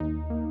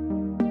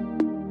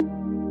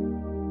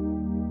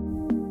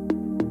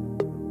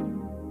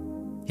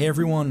Hey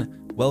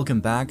everyone,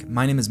 welcome back.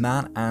 My name is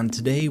Matt, and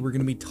today we're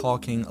going to be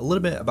talking a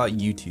little bit about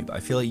YouTube. I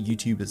feel like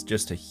YouTube is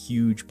just a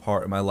huge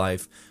part of my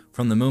life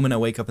from the moment I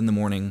wake up in the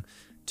morning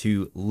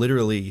to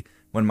literally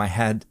when my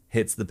head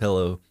hits the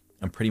pillow.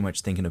 I'm pretty much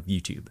thinking of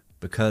YouTube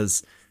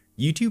because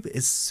YouTube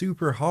is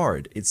super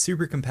hard. It's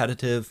super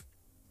competitive,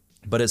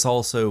 but it's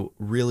also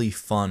really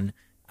fun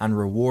and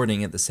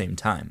rewarding at the same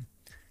time.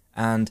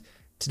 And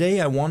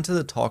today I wanted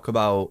to talk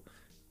about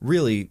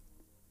really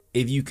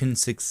if you can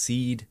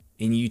succeed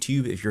in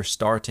YouTube if you're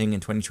starting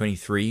in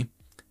 2023,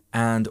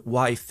 and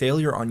why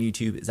failure on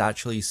YouTube is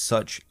actually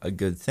such a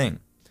good thing.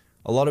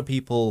 A lot of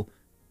people,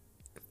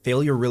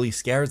 failure really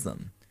scares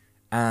them.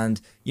 And,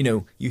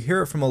 you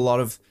hear it from a lot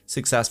of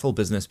successful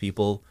business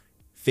people.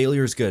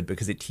 Failure is good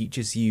because it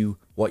teaches you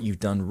what you've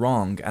done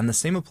wrong. And the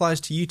same applies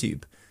to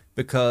YouTube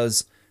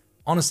because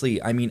honestly,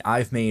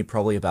 I've made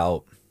probably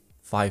about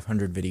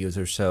 500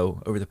 videos or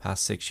so over the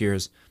past 6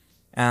 years.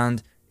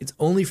 And it's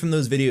only from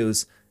those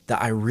videos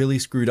that I really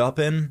screwed up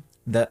in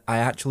that I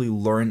actually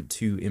learned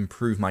to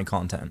improve my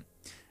content.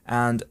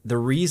 And the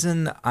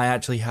reason I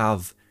actually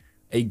have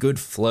a good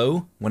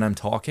flow when I'm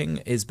talking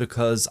is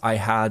because I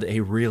had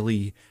a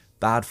really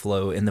bad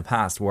flow in the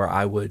past where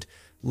I would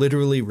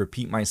literally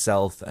repeat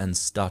myself and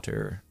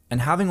stutter.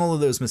 And having all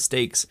of those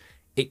mistakes,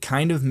 it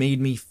kind of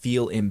made me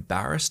feel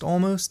embarrassed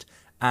almost.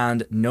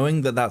 And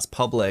knowing that that's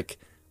public,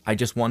 I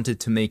just wanted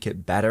to make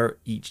it better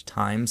each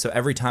time. So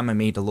every time I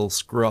made a little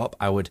screw up,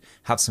 I would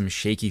have some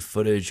shaky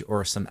footage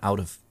or some out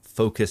of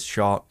focus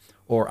shot,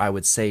 or I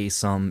would say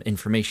some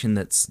information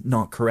that's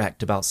not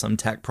correct about some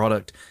tech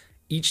product.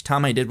 Each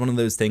time I did one of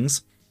those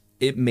things,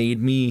 it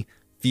made me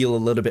feel a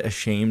little bit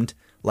ashamed,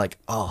 like,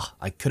 oh,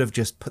 I could have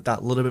just put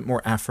that little bit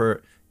more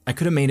effort. I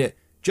could have made it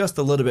just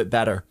a little bit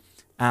better.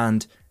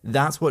 And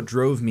that's what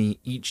drove me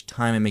each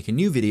time I make a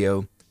new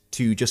video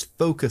to just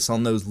focus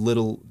on those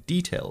little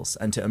details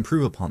and to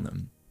improve upon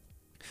them.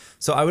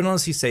 So I would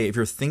honestly say if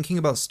you're thinking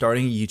about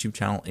starting a YouTube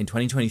channel in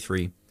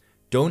 2023,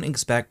 don't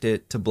expect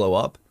it to blow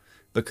up,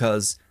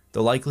 because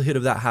the likelihood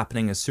of that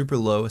happening is super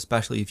low,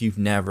 especially if you've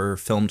never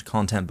filmed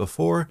content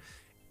before.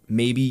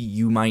 Maybe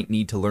you might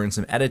need to learn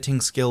some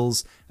editing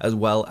skills as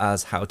well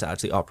as how to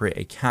actually operate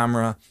a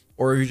camera.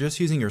 Or if you're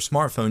just using your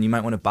smartphone, you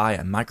might want to buy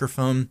a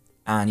microphone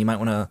and you might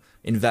want to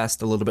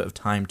invest a little bit of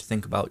time to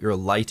think about your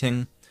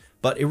lighting.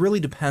 But it really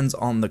depends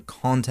on the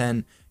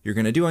content you're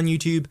going to do on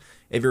YouTube.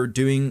 If you're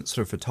doing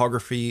sort of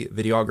photography,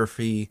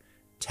 videography,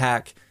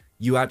 tech,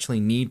 you actually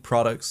need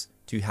products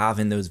to have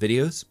in those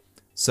videos.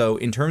 So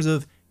in terms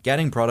of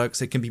getting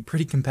products, it can be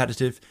pretty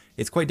competitive.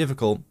 It's quite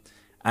difficult,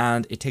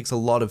 and it takes a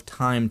lot of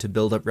time to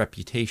build up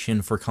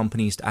reputation for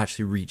companies to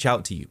actually reach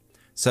out to you.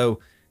 So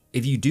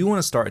if you do want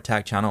to start a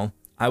tech channel,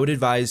 I would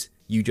advise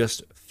you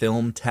just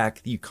film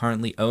tech that you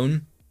currently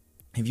own.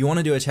 If you want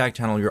to do a tech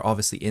channel, you're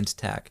obviously into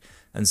tech,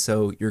 and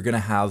so you're going to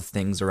have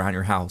things around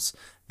your house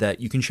that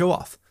you can show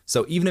off.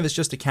 So even if it's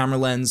just a camera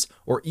lens,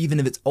 or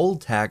even if it's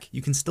old tech,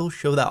 you can still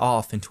show that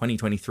off in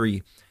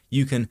 2023.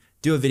 You can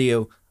do a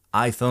video,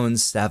 iPhone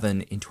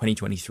 7 in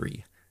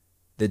 2023.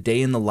 The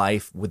day in the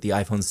life with the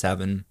iPhone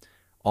 7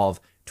 of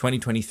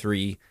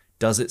 2023,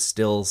 does it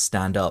still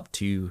stand up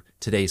to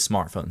today's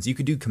smartphones? You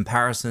could do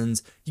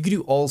comparisons, you could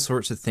do all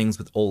sorts of things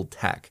with old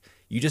tech.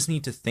 You just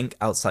need to think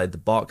outside the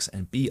box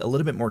and be a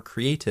little bit more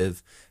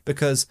creative,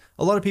 because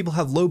a lot of people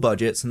have low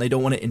budgets and they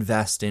don't want to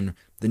invest in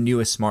the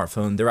newest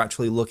smartphone. They're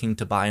actually looking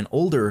to buy an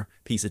older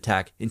piece of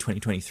tech in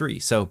 2023.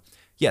 So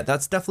yeah,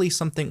 that's definitely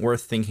something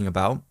worth thinking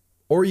about.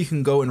 Or you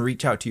can go and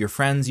reach out to your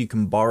friends, you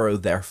can borrow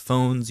their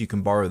phones, you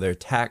can borrow their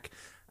tech,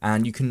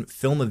 and you can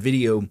film a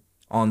video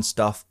on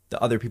stuff that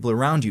other people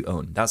around you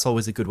own. That's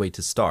always a good way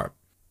to start.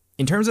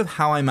 In terms of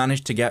how I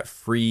managed to get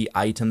free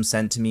items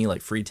sent to me,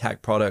 like free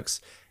tech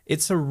products,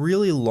 it's a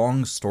really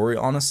long story,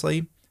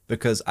 honestly,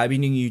 because I've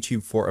been doing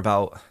YouTube for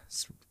about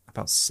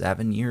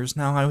 7 years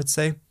now, I would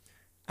say.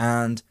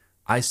 And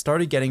I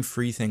started getting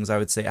free things, I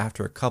would say,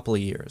 after a couple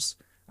of years.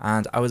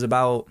 And I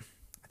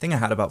think I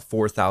had about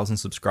 4,000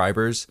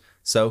 subscribers.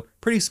 So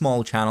pretty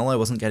small channel. I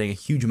wasn't getting a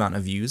huge amount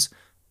of views,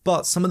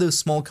 but some of those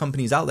small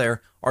companies out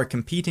there are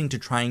competing to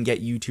try and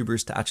get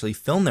YouTubers to actually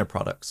film their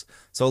products.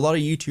 So a lot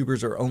of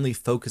YouTubers are only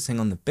focusing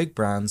on the big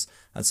brands,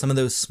 and some of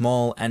those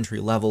small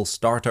entry-level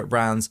startup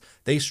brands,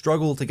 they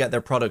struggle to get their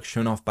products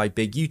shown off by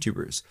big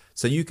YouTubers.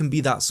 So you can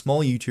be that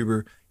small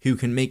YouTuber who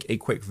can make a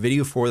quick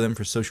video for them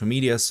for social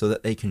media so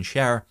that they can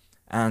share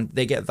and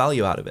they get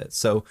value out of it.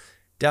 So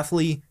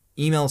definitely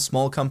email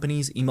small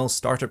companies, email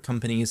startup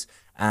companies,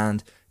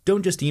 and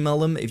don't just email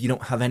them if you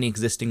don't have any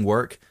existing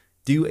work.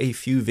 Do a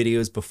few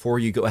videos before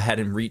you go ahead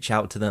and reach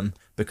out to them,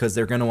 because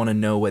they're going to want to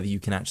know whether you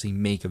can actually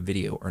make a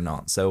video or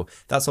not. So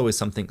that's always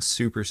something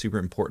super, super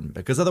important,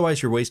 because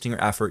otherwise you're wasting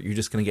your effort. You're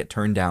just going to get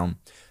turned down.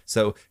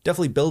 So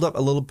definitely build up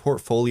a little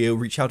portfolio,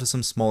 reach out to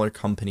some smaller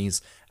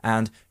companies,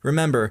 and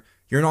remember,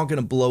 you're not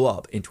going to blow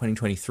up in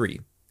 2023.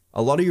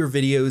 A lot of your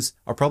videos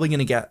are probably going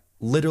to get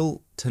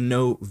little to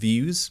no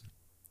views.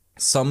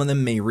 Some of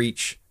them may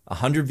reach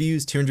 100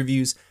 views, 200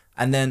 views,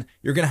 and then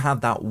you're going to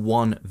have that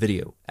one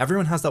video.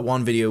 Everyone has that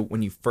one video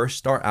when you first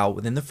start out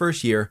within the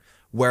first year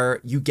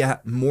where you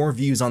get more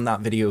views on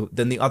that video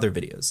than the other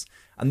videos.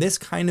 And this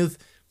kind of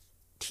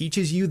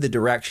teaches you the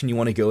direction you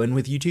want to go in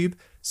with YouTube.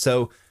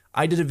 So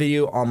I did a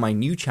video on my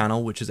new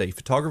channel, which is a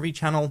photography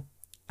channel,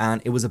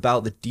 and it was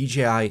about the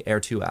DJI Air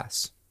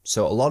 2S.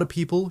 So a lot of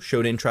people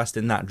showed interest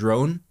in that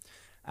drone,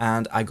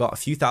 and I got a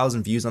few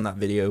thousand views on that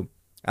video,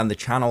 and the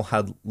channel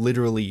had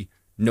literally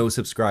no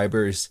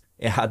subscribers.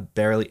 It had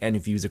barely any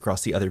views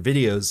across the other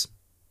videos.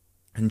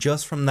 And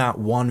just from that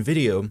one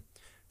video,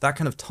 that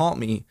kind of taught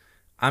me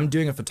I'm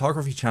doing a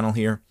photography channel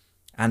here,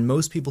 and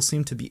most people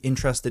seem to be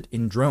interested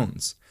in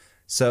drones.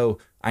 So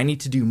I need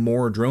to do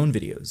more drone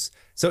videos.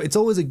 So it's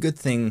always a good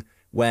thing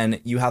when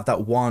you have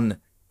that one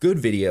good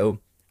video,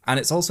 and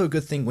it's also a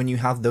good thing when you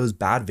have those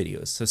bad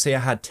videos. So say I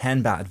had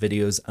 10 bad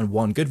videos and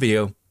one good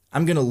video,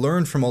 I'm going to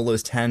learn from all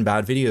those 10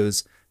 bad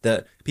videos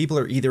that people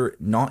are either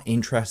not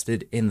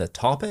interested in the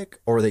topic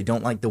or they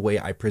don't like the way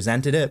I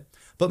presented it,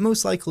 but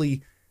most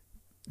likely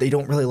they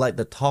don't really like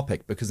the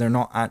topic because they're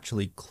not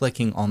actually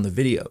clicking on the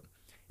video.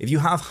 If you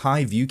have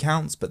high view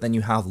counts, but then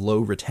you have low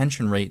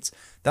retention rates,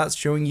 that's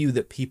showing you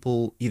that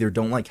people either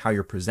don't like how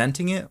you're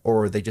presenting it,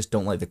 or they just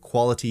don't like the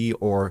quality,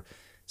 or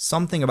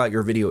something about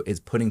your video is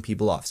putting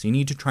people off. So you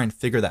need to try and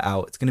figure that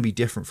out. It's going to be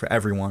different for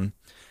everyone.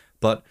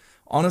 But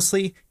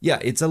honestly, yeah,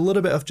 it's a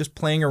little bit of just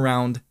playing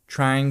around,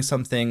 trying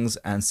some things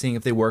and seeing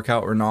if they work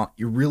out or not.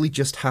 You really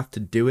just have to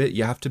do it.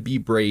 You have to be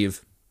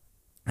brave.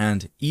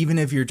 And even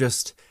if you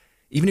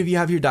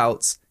have your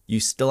doubts,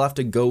 you still have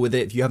to go with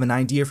it. If you have an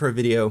idea for a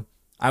video,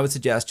 I would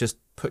suggest just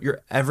put your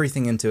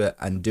everything into it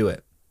and do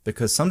it.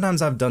 Because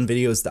sometimes I've done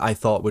videos that I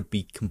thought would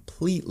be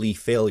completely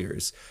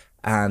failures,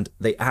 and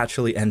they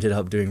actually ended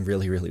up doing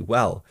really, really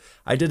well.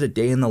 I did a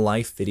day in the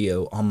life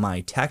video on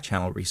my tech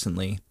channel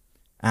recently,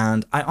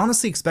 and I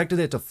honestly expected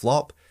it to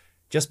flop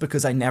just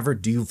because I never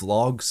do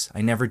vlogs.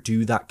 I never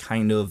do that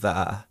kind of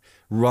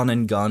run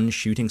and gun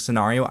shooting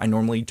scenario. I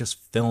normally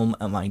just film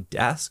at my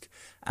desk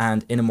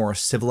and in a more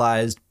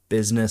civilized,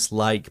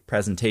 business-like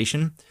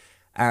presentation.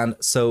 And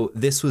so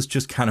this was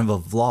just kind of a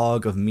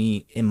vlog of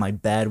me in my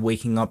bed,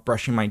 waking up,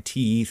 brushing my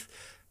teeth,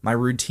 my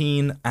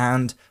routine,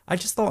 and I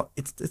just thought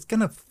it's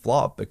gonna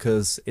flop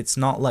because it's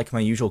not like my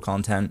usual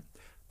content,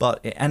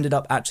 but it ended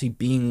up actually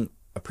being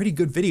a pretty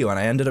good video, and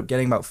I ended up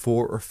getting about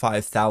 4,000 or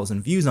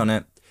 5,000 views on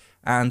it,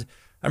 and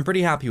I'm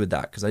pretty happy with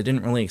that because I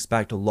didn't really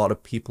expect a lot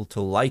of people to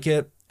like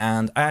it,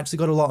 and I actually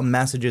got a lot of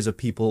messages of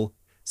people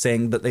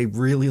saying that they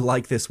really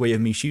like this way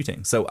of me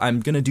shooting. So I'm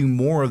gonna do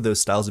more of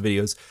those styles of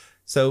videos.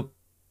 So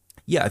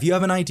yeah, if you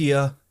have an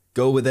idea,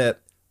 go with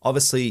it.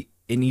 Obviously,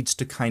 it needs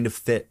to kind of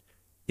fit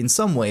in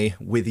some way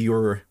with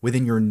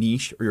within your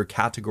niche or your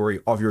category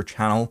of your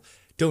channel.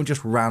 Don't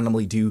just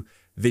randomly do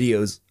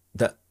videos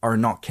that are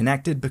not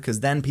connected,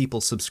 because then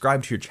people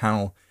subscribe to your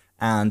channel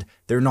and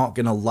they're not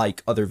going to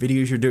like other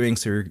videos you're doing,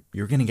 so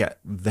you're going to get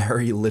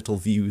very little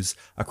views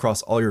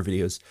across all your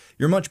videos.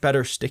 You're much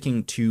better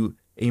sticking to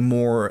a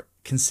more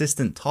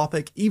consistent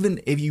topic.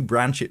 Even if you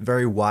branch it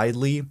very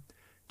widely,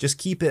 just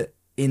keep it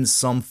in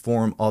some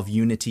form of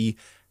unity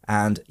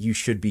and you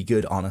should be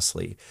good,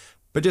 honestly.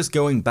 But just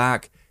going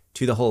back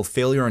to the whole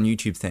failure on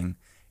YouTube thing,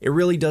 it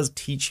really does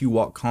teach you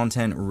what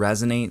content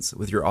resonates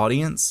with your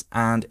audience,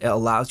 and it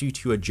allows you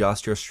to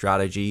adjust your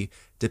strategy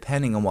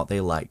depending on what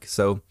they like.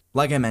 So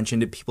like I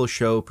mentioned, if people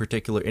show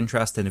particular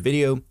interest in a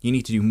video, you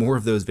need to do more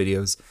of those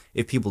videos.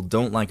 If people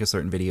don't like a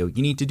certain video,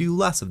 you need to do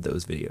less of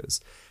those videos.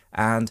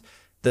 And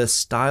the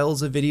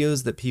styles of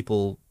videos that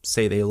people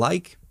say they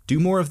like, do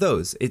more of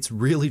those. It's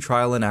really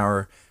trial and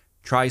error.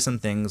 Try some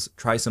things,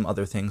 try some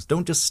other things.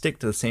 Don't just stick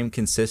to the same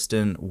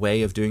consistent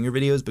way of doing your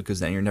videos, because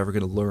then you're never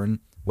going to learn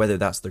whether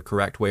that's the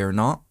correct way or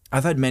not.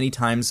 I've had many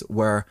times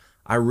where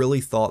I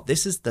really thought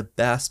this is the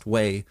best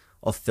way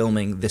of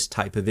filming this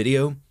type of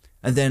video,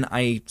 and then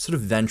I sort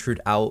of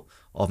ventured out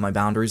of my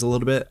boundaries a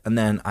little bit, and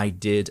then I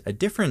did a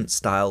different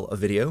style of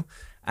video,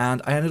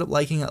 and I ended up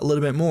liking it a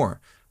little bit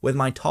more. With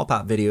my top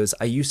app videos,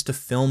 I used to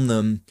film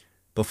them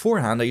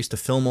beforehand. I used to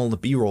film all the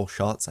B-roll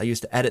shots. I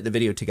used to edit the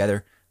video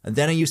together, and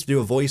then I used to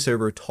do a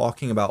voiceover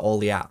talking about all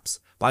the apps.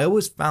 But I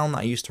always found that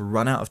I used to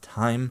run out of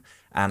time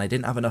and I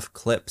didn't have enough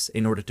clips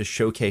in order to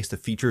showcase the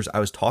features I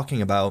was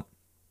talking about.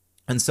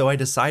 And so I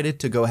decided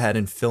to go ahead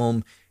and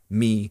film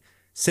me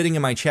sitting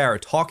in my chair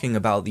talking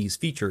about these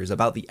features,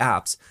 about the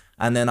apps,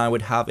 and then I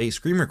would have a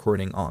screen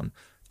recording on.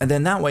 And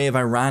then that way, if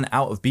I ran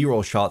out of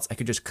B-roll shots, I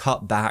could just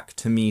cut back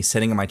to me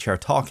sitting in my chair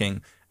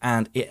talking,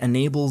 and it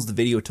enables the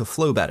video to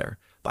flow better.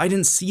 But I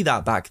didn't see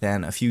that back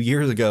then a few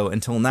years ago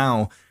until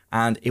now,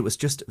 and it was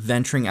just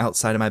venturing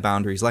outside of my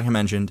boundaries. Like I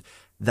mentioned,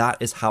 that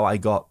is how I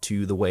got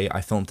to the way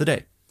I film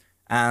today.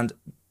 And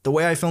the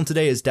way I film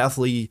today is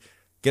definitely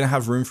gonna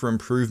have room for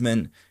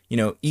improvement. You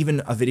know,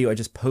 even a video I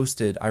just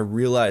posted, I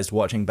realized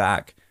watching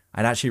back,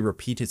 I'd actually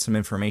repeated some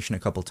information a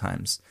couple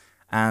times.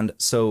 And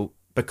so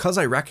because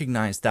I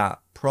recognized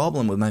that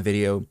problem with my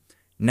video,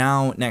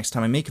 now next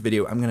time I make a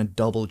video, I'm gonna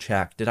double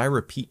check, did I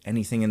repeat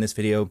anything in this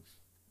video?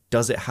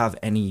 Does it have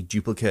any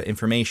duplicate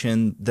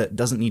information that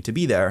doesn't need to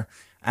be there?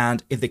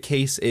 And if the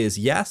case is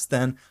yes,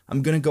 then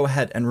I'm gonna go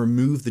ahead and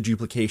remove the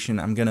duplication.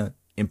 I'm gonna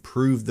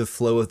improve the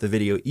flow of the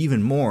video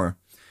even more.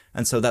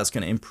 And so that's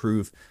going to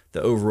improve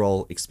the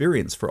overall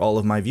experience for all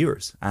of my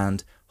viewers.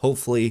 And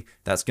hopefully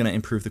that's going to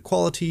improve the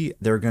quality.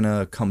 They're going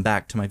to come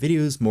back to my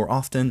videos more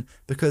often,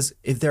 because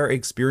if they're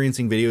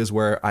experiencing videos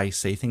where I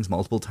say things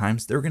multiple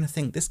times, they're going to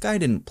think this guy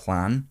didn't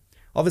plan.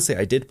 Obviously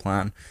I did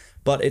plan,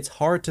 but it's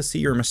hard to see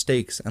your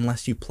mistakes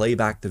unless you play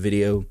back the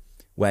video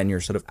when you're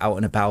sort of out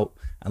and about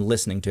and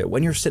listening to it.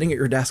 When you're sitting at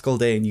your desk all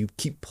day and you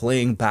keep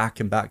playing back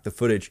and back the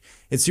footage,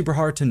 it's super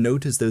hard to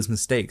notice those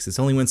mistakes. It's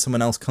only when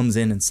someone else comes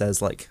in and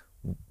says like,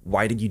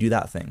 why did you do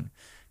that thing?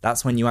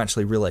 That's when you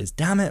actually realize,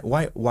 damn it,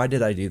 why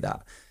did I do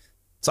that?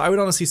 So I would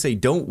honestly say,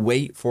 don't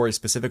wait for a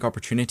specific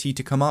opportunity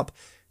to come up.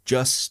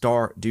 Just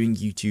start doing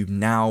YouTube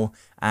now,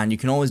 and you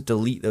can always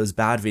delete those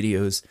bad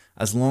videos.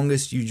 As long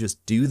as you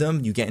just do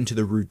them, you get into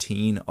the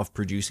routine of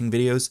producing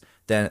videos,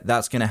 then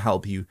that's going to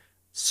help you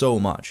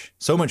so much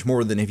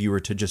more than if you were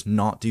to just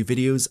not do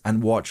videos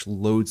and watch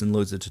loads and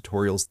loads of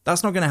tutorials.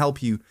 That's not going to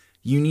help you.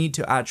 You need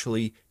to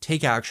actually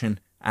take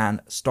action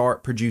and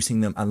start producing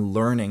them and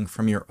learning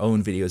from your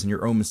own videos and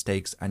your own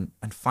mistakes, and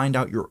find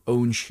out your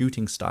own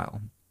shooting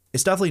style.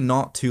 It's definitely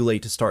not too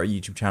late to start a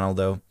YouTube channel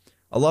though.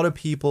 A lot of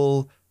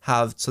people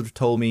have sort of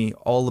told me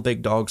all the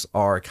big dogs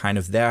are kind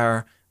of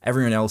there,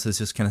 everyone else is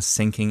just kind of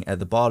sinking at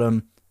the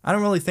bottom. I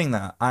don't really think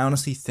that. I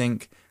honestly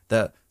think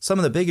that some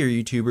of the bigger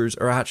YouTubers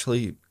are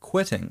actually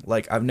quitting.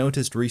 Like I've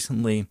noticed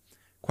recently,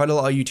 quite a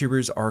lot of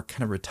YouTubers are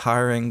kind of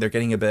retiring. They're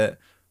getting a bit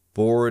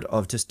bored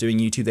of just doing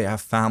YouTube. They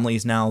have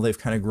families now, they've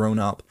kind of grown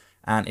up,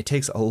 and it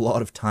takes a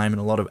lot of time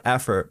and a lot of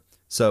effort.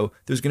 So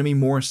there's going to be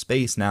more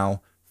space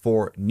now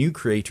for new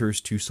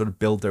creators to sort of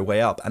build their way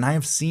up. And I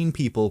have seen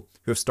people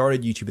who have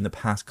started YouTube in the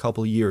past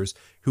couple years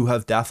who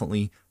have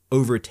definitely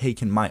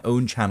overtaken my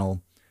own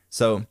channel.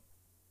 So,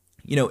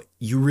 you know,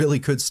 you really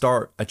could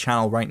start a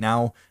channel right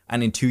now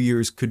and in 2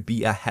 years could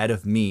be ahead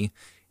of me.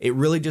 It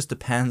really just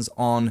depends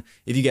on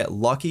if you get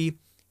lucky,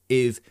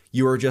 if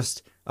you are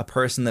just a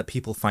person that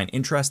people find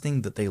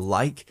interesting, that they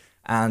like,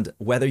 and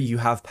whether you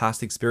have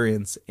past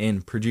experience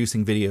in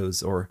producing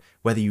videos or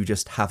whether you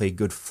just have a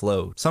good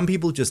flow. Some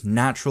people just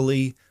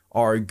naturally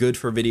are good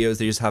for videos.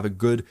 They just have a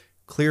good,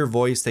 clear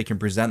voice. They can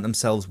present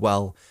themselves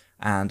well,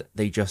 and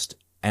they just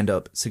end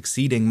up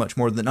succeeding much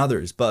more than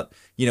others. But,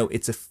 you know,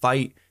 it's a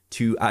fight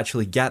to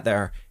actually get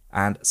there.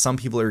 And some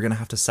people are going to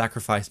have to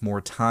sacrifice more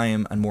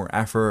time and more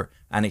effort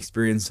and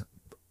experience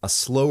a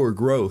slower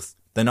growth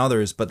than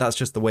others, but that's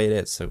just the way it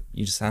is. So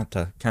you just have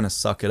to kind of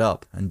suck it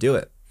up and do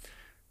it.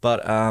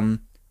 But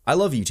I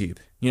love YouTube.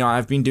 You know,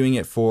 I've been doing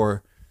it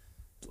for,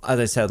 as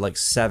I said, like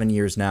 7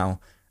 years now,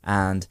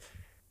 and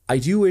I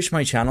do wish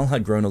my channel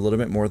had grown a little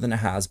bit more than it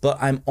has, but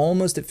I'm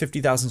almost at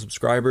 50,000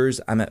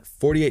 subscribers. I'm at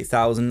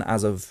 48,000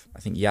 as of, I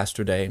think,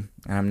 yesterday,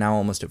 and I'm now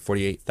almost at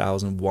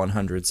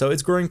 48,100. So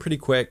it's growing pretty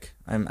quick.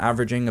 I'm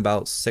averaging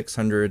about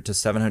 600 to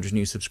 700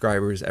 new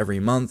subscribers every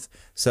month.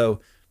 So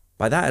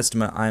by that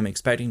estimate, I'm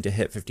expecting to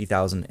hit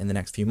 50,000 in the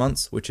next few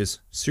months, which is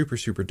super,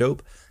 super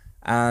dope.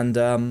 And,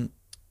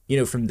 you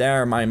know, from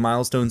there, my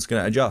milestone's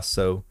going to adjust.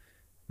 So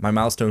my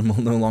milestone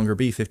will no longer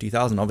be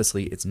 50,000.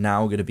 Obviously, it's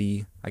now going to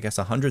be, I guess,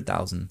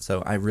 100,000.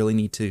 So I really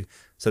need to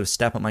sort of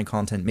step up my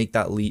content, make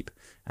that leap.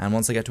 And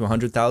once I get to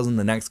 100,000,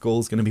 the next goal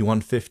is going to be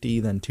 150,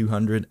 then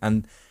 200.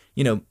 And,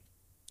 you know,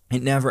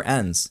 it never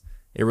ends.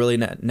 It really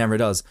never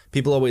does.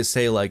 People always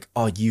say like,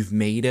 oh, you've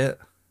made it.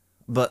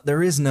 But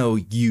there is no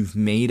you've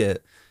made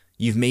it.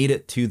 You've made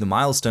it to the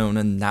milestone,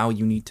 and now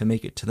you need to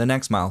make it to the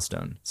next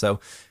milestone. So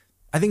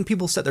I think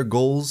people set their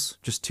goals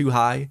just too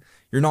high.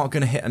 You're not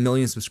going to hit 1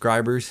 million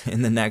subscribers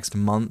in the next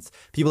month.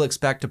 People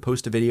expect to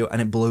post a video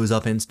and it blows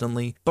up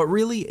instantly. But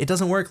really, it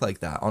doesn't work like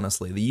that,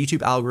 honestly. The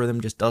YouTube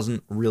algorithm just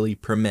doesn't really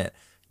permit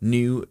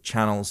new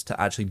channels to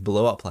actually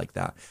blow up like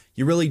that.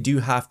 You really do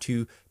have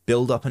to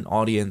build up an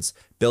audience,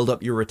 build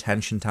up your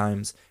retention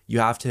times. You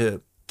have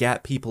to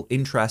get people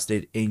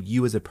interested in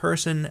you as a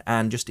person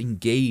and just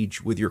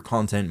engage with your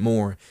content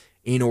more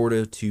in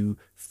order to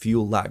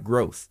fuel that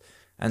growth.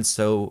 And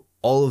so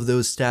all of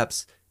those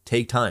steps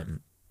take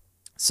time.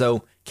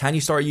 So can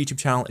you start a YouTube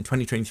channel in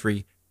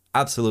 2023?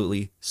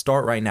 Absolutely.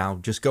 Start right now.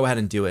 Just go ahead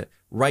and do it.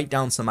 Write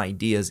down some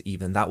ideas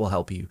even. That will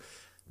help you.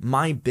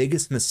 My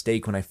biggest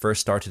mistake when I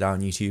first started out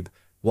on YouTube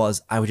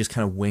was I would just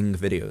kind of wing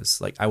videos.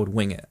 Like I would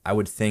wing it. I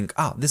would think,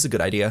 oh, this is a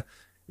good idea.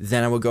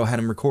 Then I would go ahead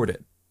and record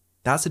it.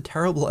 That's a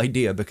terrible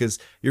idea because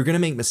you're going to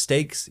make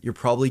mistakes. You're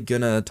probably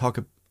going to talk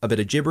a bit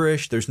of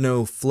gibberish. There's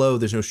no flow.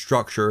 There's no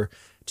structure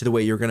to the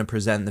way you're going to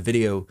present the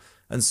video.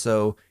 And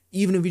so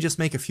even if you just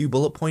make a few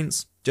bullet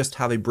points, just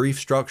have a brief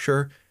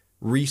structure,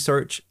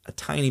 research a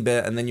tiny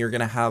bit, and then you're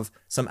going to have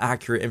some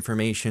accurate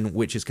information,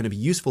 which is going to be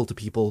useful to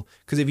people.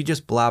 Because if you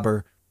just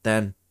blabber,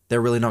 then they're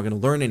really not going to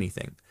learn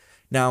anything.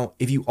 Now,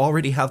 if you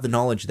already have the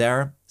knowledge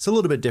there, it's a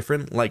little bit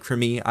different. Like for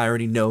me, I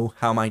already know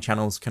how my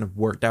channel's kind of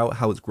worked out,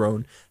 how it's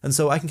grown. And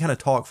so I can kind of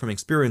talk from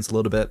experience a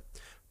little bit.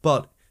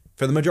 But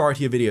for the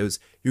majority of videos,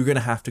 you're going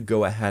to have to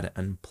go ahead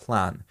and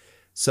plan.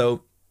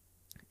 So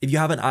if you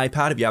have an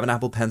iPad, if you have an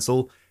Apple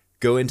Pencil,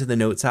 go into the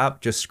Notes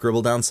app, just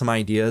scribble down some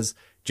ideas,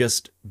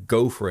 just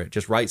go for it.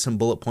 Just write some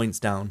bullet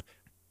points down.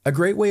 A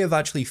great way of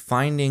actually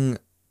finding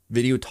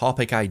video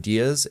topic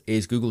ideas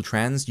is Google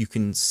Trends. You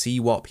can see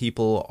what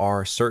people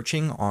are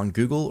searching on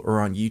Google or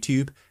on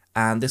YouTube,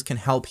 and this can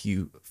help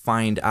you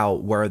find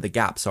out where the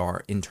gaps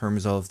are in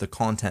terms of the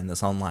content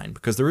that's online,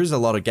 because there is a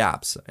lot of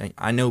gaps.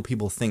 I know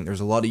people think there's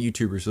a lot of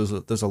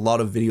YouTubers, there's a lot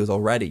of videos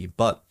already,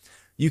 but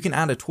you can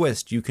add a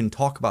twist. You can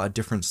talk about a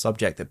different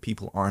subject that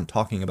people aren't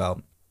talking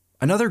about.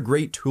 Another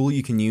great tool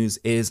you can use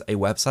is a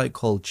website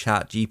called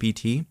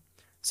ChatGPT.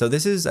 So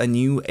this is a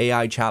new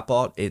AI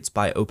chatbot. It's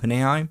by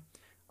OpenAI.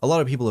 A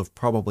lot of people have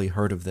probably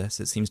heard of this.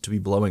 It seems to be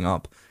blowing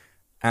up,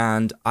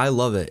 and I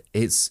love it.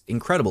 It's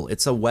incredible.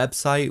 It's a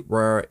website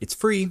where it's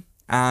free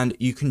and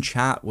you can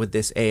chat with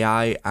this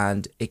AI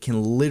and it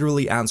can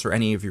literally answer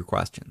any of your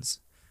questions.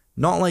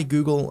 Not like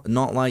Google,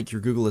 not like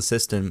your Google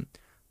Assistant,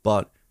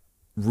 but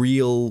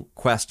real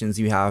questions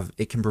you have.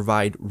 It can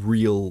provide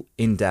real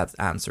in-depth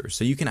answers.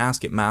 So you can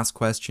ask it math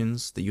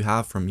questions that you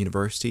have from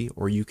university,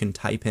 or you can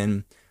type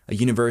in a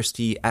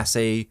university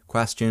essay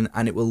question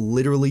and it will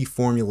literally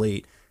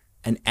formulate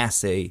an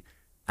essay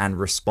and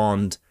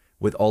respond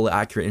with all the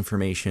accurate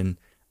information,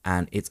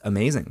 and it's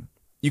amazing.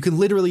 You can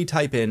literally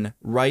type in,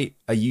 write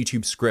a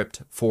YouTube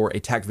script for a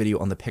tech video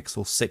on the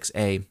Pixel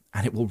 6a,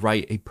 and it will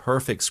write a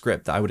perfect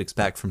script that I would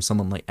expect from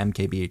someone like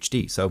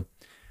MKBHD. So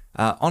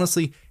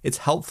honestly, it's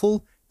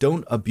helpful.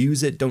 Don't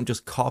abuse it. Don't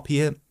just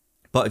copy it.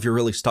 But if you're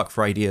really stuck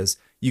for ideas,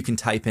 you can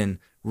type in,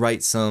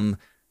 write some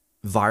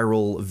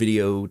viral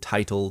video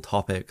title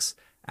topics,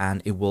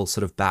 and it will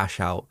sort of bash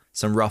out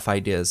some rough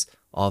ideas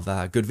of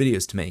good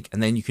videos to make.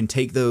 And then you can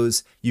take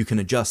those, you can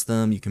adjust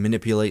them, you can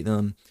manipulate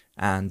them,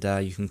 and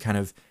you can kind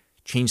of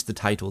change the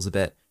titles a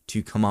bit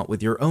to come up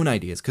with your own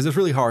ideas, because it's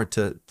really hard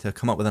to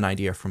come up with an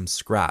idea from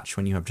scratch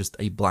when you have just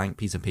a blank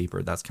piece of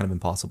paper. That's kind of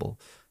impossible.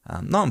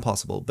 Not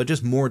impossible, but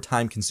just more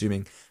time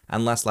consuming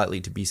and less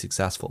likely to be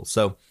successful.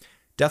 So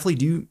definitely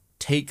do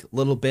take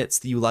little bits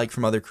that you like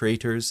from other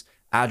creators,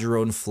 add your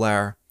own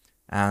flair,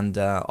 and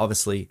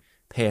obviously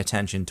pay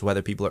attention to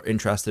whether people are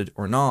interested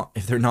or not.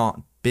 If they're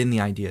not, bin the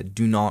idea.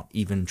 Do not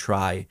even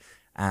try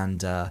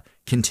and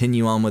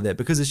continue on with it,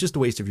 because it's just a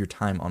waste of your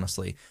time,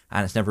 honestly,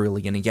 and it's never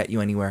really going to get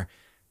you anywhere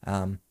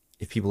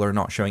if people are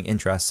not showing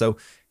interest. So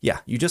yeah,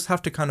 you just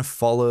have to kind of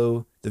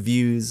follow the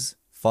views,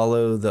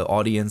 follow the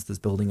audience that's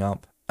building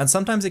up, and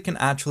sometimes it can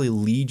actually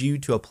lead you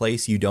to a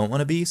place you don't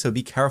want to be, so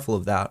be careful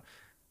of that.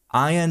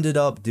 I ended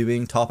up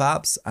doing top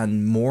apps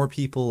and more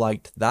people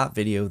liked that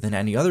video than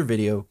any other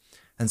video,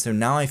 and so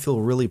now I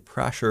feel really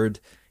pressured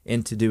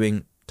into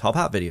doing top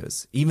app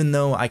videos, even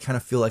though I kind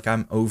of feel like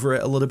I'm over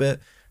it a little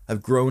bit.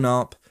 I've grown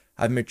up,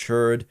 I've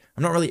matured.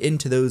 I'm not really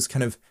into those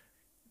kind of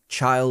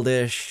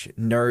childish,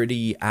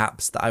 nerdy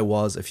apps that I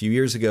was a few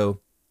years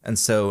ago. And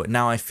so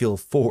now I feel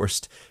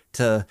forced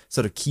to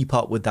sort of keep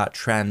up with that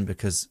trend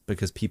because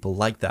people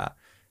like that.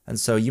 And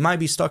so you might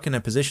be stuck in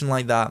a position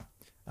like that.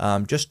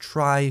 Just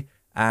try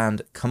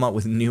and come up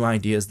with new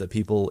ideas that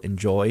people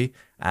enjoy,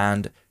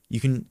 and you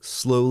can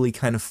slowly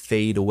kind of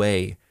fade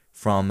away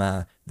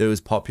from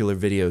those popular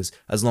videos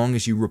as long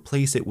as you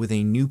replace it with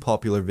a new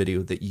popular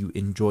video that you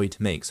enjoy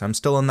to make. So I'm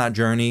still on that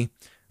journey.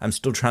 I'm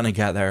still trying to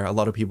get there. A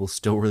lot of people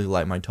still really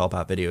like my top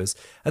app videos,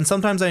 and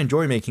sometimes I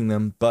enjoy making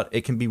them, but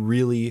it can be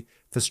really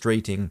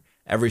frustrating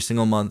every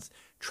single month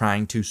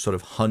trying to sort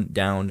of hunt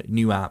down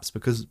new apps,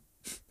 because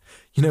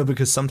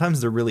because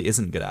sometimes there really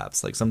isn't good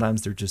apps. Like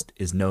sometimes there just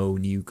is no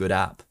new good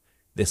app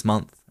this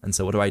month. And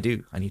so what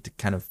do? I need to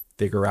kind of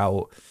figure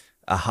out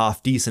a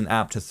half decent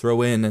app to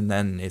throw in, and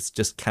then it's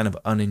just kind of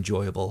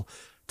unenjoyable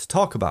to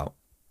talk about.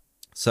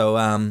 So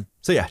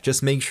yeah,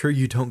 just make sure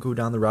you don't go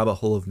down the rabbit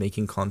hole of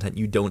making content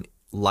you don't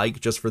like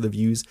just for the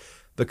views,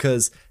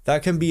 because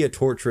that can be a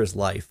torturous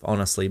life,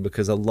 honestly,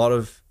 because a lot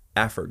of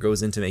effort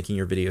goes into making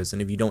your videos,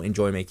 and if you don't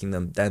enjoy making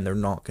them, then they're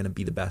not going to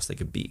be the best they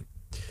could be.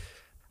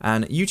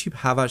 And YouTube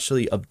have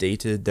actually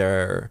updated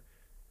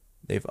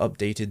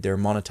their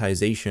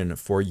monetization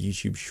for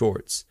YouTube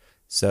Shorts.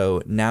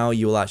 So now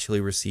you will actually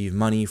receive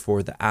money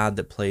for the ad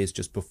that plays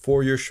just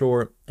before your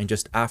short and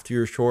just after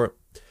your short.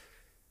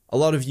 A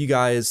lot of you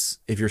guys,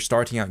 if you're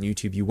starting out on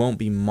YouTube, you won't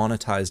be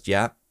monetized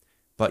yet,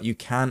 but you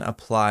can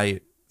apply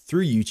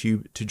through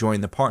YouTube to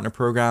join the partner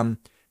program.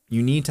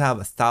 You need to have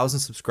 1,000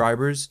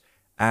 subscribers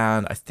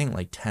and I think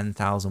like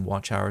 10,000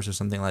 watch hours or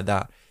something like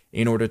that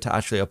in order to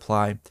actually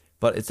apply.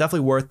 But it's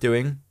definitely worth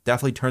doing.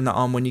 Definitely turn that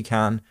on when you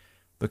can,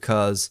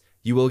 because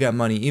you will get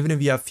money. Even if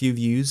you have few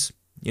views,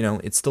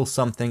 it's still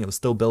something. It will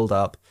still build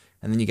up,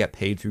 and then you get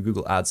paid through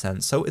Google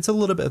AdSense. So it's a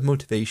little bit of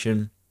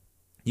motivation.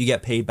 You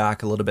get paid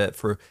back a little bit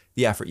for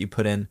the effort you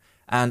put in.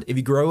 And if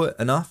you grow it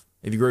enough,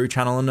 if you grow your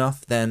channel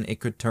enough, then it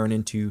could turn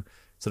into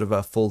sort of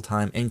a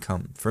full-time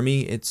income. For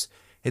me, it's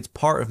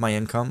part of my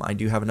income. I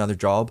do have another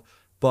job,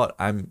 but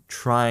I'm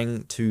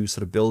trying to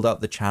sort of build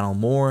up the channel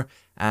more,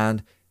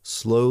 and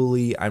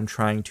slowly I'm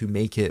trying to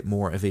make it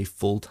more of a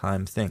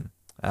full-time thing,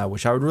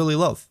 which I would really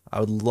love. I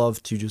would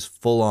love to just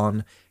full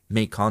on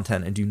make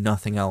content and do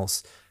nothing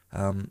else.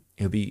 It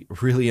would be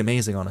really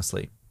amazing,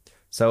 honestly.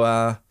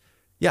 So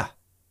yeah,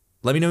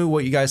 let me know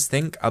what you guys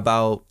think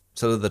about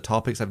sort of the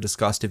topics I've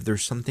discussed, if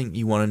there's something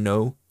you want to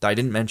know that I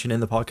didn't mention in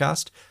the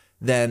podcast,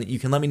 then you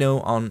can let me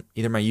know on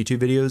either my YouTube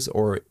videos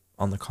or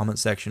on the comment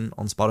section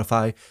on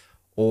Spotify,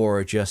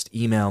 or just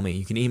email me.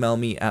 You can email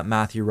me at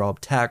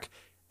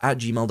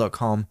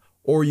matthewrobtech@gmail.com,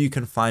 or you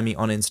can find me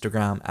on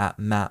Instagram at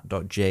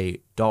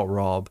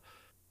matt.j.rob.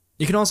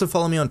 You can also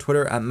follow me on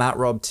Twitter at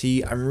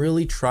mattrobt. I'm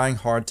really trying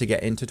hard to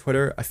get into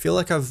Twitter. I feel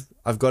like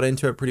I've got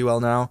into it pretty well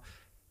now,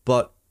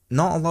 but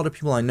not a lot of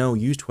people I know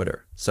use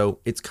Twitter. So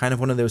it's kind of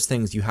one of those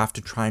things, you have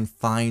to try and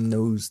find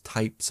those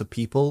types of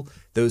people,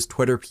 those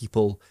Twitter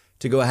people,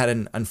 to go ahead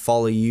and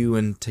follow you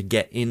and to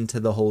get into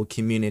the whole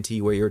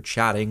community where you're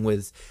chatting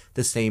with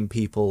the same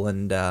people.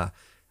 And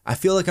I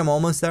feel like I'm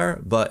almost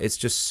there, but it's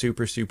just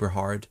super, super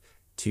hard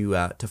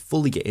to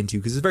fully get into,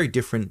 because it's very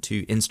different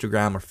to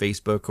Instagram or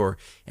Facebook or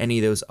any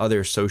of those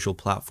other social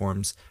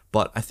platforms.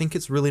 But I think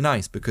it's really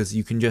nice because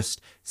you can just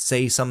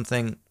say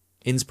something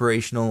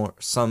inspirational or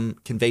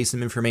convey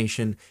some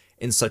information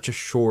in such a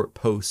short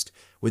post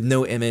with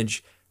no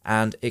image,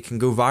 and it can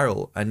go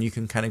viral and you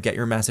can kind of get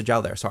your message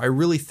out there. So I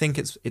really think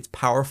it's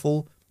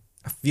powerful.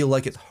 I feel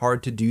like it's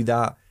hard to do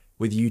that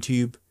with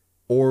YouTube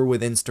or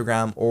with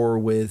Instagram or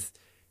with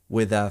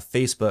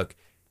Facebook.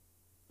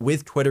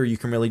 With Twitter, you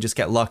can really just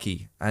get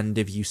lucky, and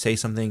if you say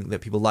something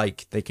that people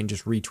like, they can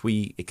just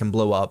retweet, it can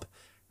blow up,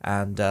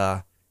 and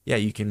yeah,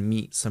 you can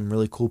meet some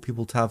really cool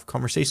people to have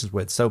conversations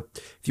with. So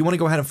if you want to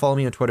go ahead and follow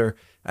me on Twitter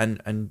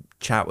and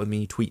chat with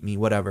me, tweet me,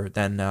 whatever,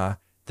 then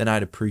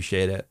I'd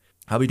appreciate it.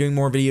 I'll be doing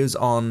more videos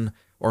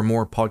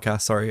more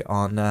podcasts,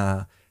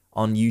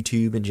 on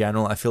YouTube in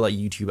general. I feel like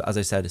YouTube, as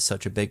I said, is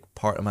such a big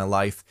part of my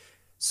life.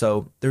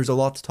 So there's a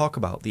lot to talk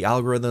about. The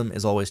algorithm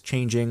is always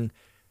changing.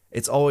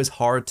 It's always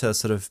hard to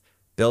sort of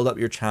build up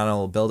your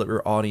channel, build up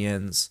your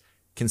audience,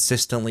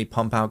 consistently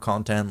pump out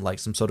content like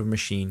some sort of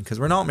machine, because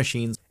we're not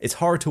machines. It's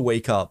hard to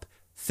wake up,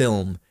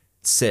 film,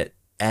 sit,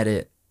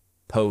 edit,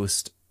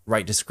 post,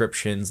 write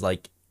descriptions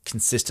like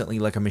consistently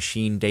like a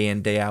machine day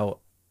in, day out.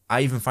 I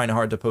even find it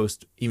hard to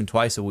post even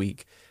twice a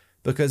week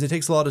because it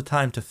takes a lot of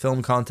time to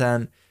film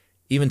content,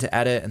 even to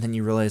edit, and then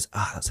you realize,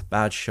 that's a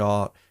bad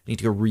shot, I need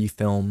to go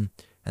refilm,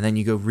 and then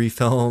you go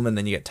refilm, and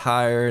then you get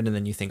tired, and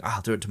then you think,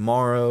 I'll do it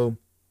tomorrow.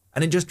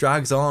 And it just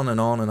drags on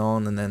and on and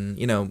on. And then,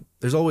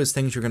 there's always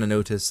things you're going to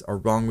notice are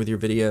wrong with your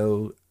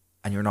video,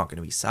 and you're not going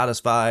to be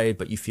satisfied,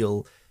 but you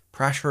feel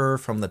pressure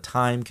from the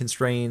time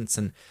constraints.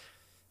 And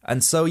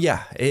so,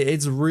 yeah,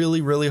 it's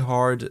really, really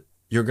hard.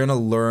 You're going to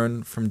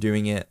learn from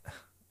doing it.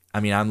 I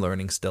mean, I'm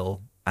learning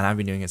still, and I've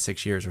been doing it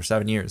 6 years or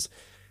 7 years.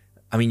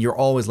 I mean, you're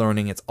always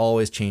learning, it's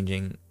always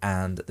changing,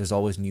 and there's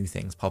always new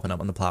things popping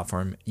up on the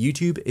platform.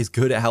 YouTube is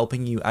good at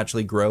helping you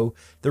actually grow.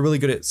 They're really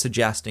good at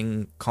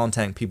suggesting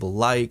content people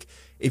like.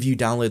 If you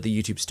download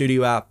the YouTube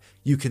Studio app,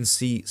 you can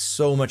see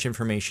so much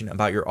information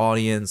about your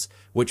audience,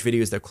 which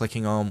videos they're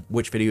clicking on,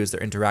 which videos they're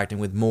interacting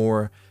with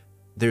more.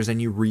 There's a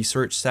new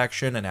research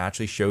section, and it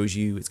actually shows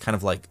you, it's kind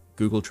of like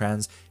Google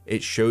Trends,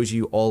 it shows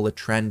you all the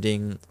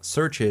trending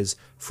searches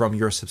from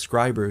your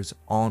subscribers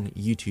on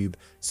YouTube,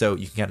 so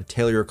you can kind of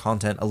tailor your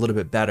content a little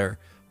bit better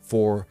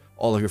for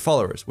all of your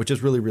followers, which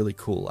is really, really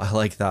cool. I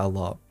like that a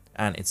lot,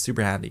 and it's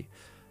super handy.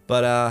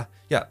 But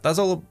yeah, that's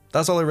all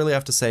I really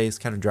have to say. It's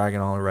kind of dragging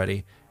on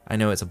already. I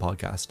know it's a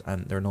podcast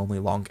and they're normally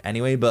long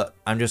anyway, but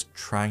I'm just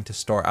trying to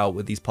start out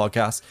with these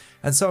podcasts,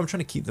 and so I'm trying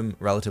to keep them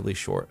relatively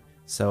short.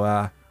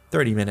 So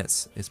 30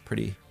 minutes is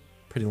pretty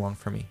long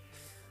for me.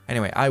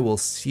 Anyway, I will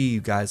see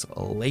you guys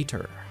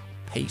later.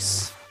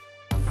 Peace.